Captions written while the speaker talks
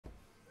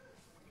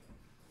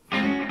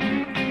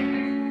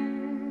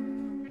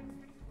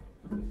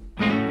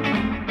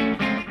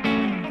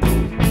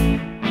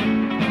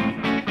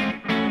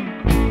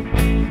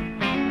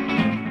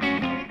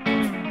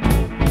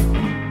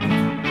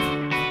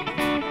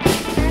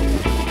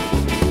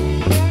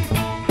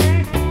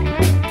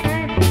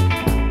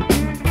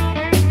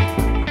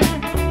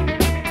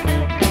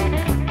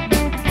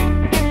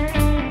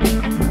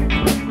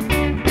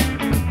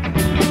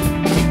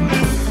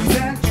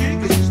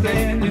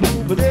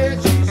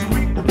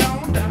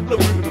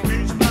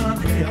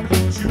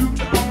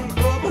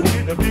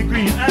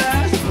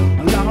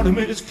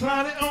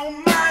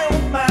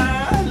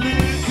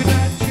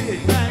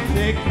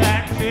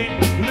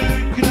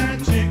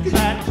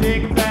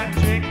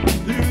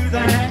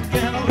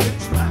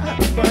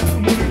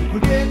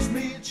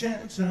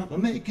chance, I'll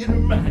make it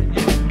right,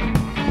 yeah.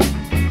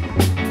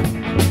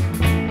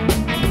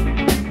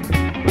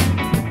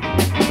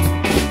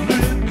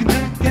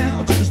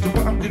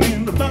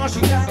 She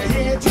got her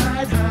head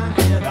tied high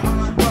and a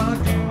hot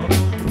rod collar,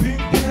 pink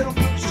pedal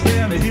pushes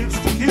down the hips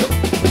to kill.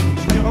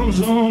 She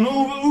comes on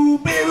over, ooh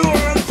baby,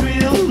 what a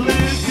thrill. Look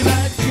at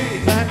that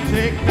chick, that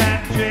chick,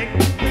 that chick.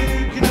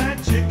 Look at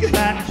that chick,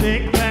 that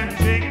chick, that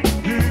chick.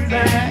 Ooh,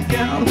 that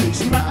gal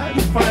looks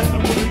mighty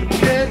fine. When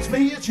it gets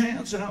me a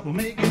chance, I will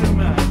make it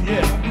mine,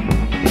 yeah.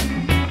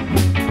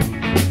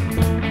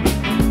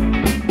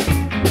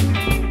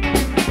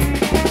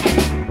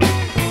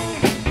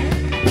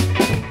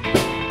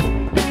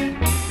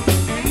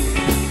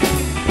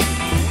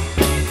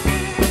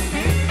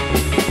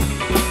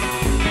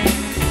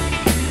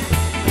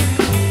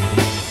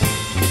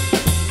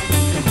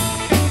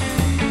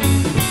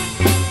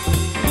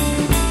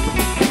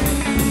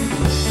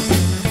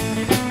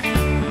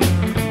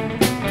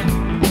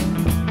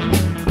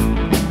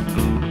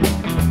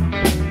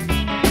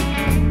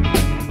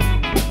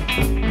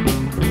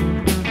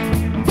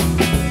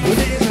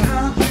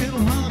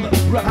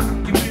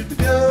 Rockin' with the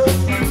girls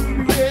through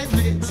the red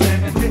lips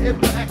and a dead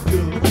black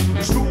girl.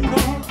 I strolled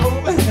on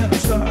over and I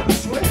started to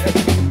sweat.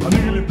 I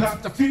nearly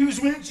popped a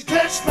fuse when she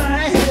touched my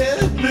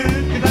head. Look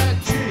at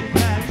that chick,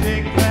 that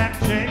chick, that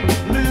chick.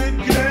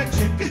 Look at that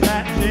chick,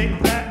 that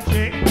chick, that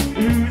chick.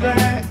 Ooh,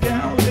 that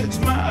gal, it's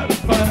mighty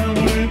fine.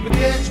 Well, if it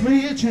gets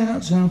me a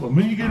chance, I'll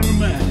make it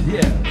mine,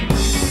 yeah.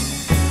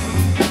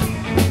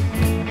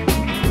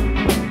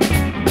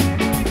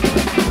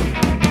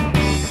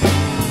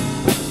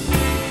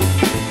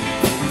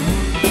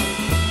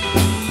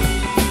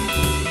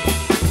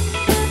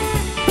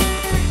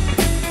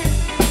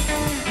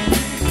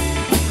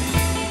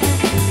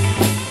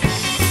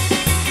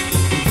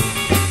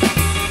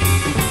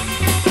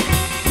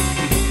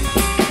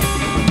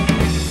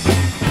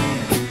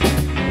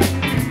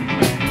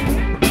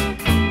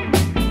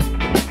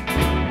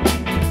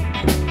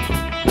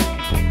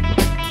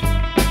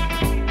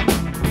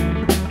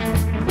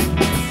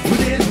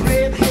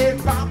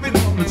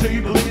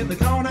 Table in the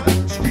corner,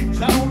 streets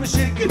on the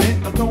shaking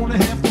it, I'm gonna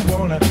have to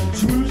warn her.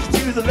 She moves it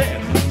to the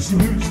left, she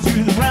moves it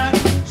to the right,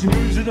 she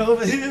moves it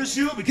over here,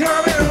 she'll be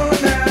coming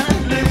on now.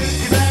 Look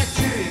at that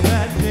chick,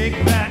 that chick,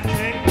 that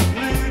chick.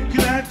 Look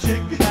at that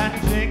chick, that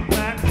chick,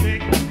 that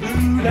chick.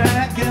 Ooh, that